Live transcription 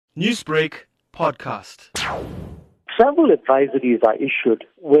Newsbreak Podcast. Travel advisories are issued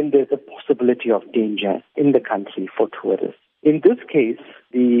when there's a possibility of danger in the country for tourists. In this case,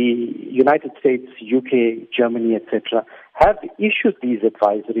 the United States, UK, Germany, etc. have issued these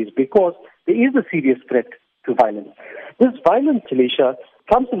advisories because there is a serious threat to violence. This violence, Taliesha,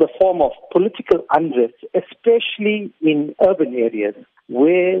 comes in the form of political unrest, especially in urban areas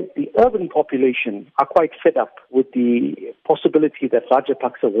where the urban population are quite fed up with the possibility that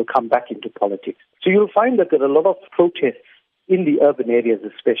Rajapaksa will come back into politics. So you'll find that there are a lot of protests in the urban areas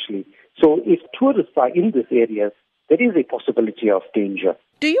especially. So if tourists are in these areas, there is a possibility of danger.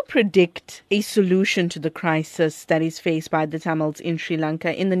 Do you predict a solution to the crisis that is faced by the Tamils in Sri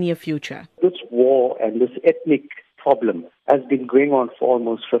Lanka in the near future? This war and this ethnic problem has been going on for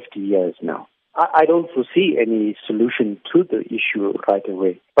almost 50 years now. I don't foresee any solution to the issue right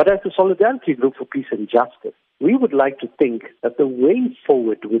away. But as a Solidarity Group for Peace and Justice, we would like to think that the way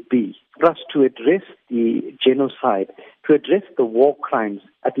forward would be for us to address the genocide, to address the war crimes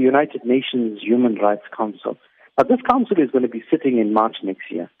at the United Nations Human Rights Council. Now, this council is going to be sitting in March next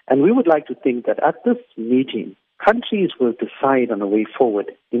year, and we would like to think that at this meeting, countries will decide on a way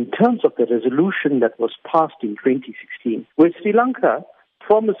forward in terms of the resolution that was passed in 2016, where Sri Lanka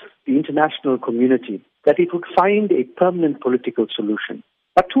promised the international community that it would find a permanent political solution.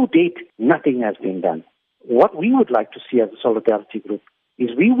 But to date, nothing has been done. What we would like to see as a Solidarity Group is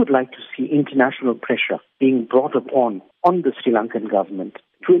we would like to see international pressure being brought upon on the Sri Lankan government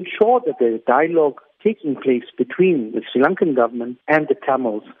to ensure that there is dialogue taking place between the Sri Lankan government and the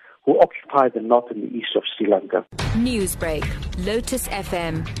Tamils who occupy the north and the east of Sri Lanka. Newsbreak, Lotus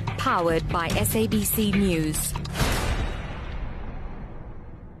FM, powered by SABC News.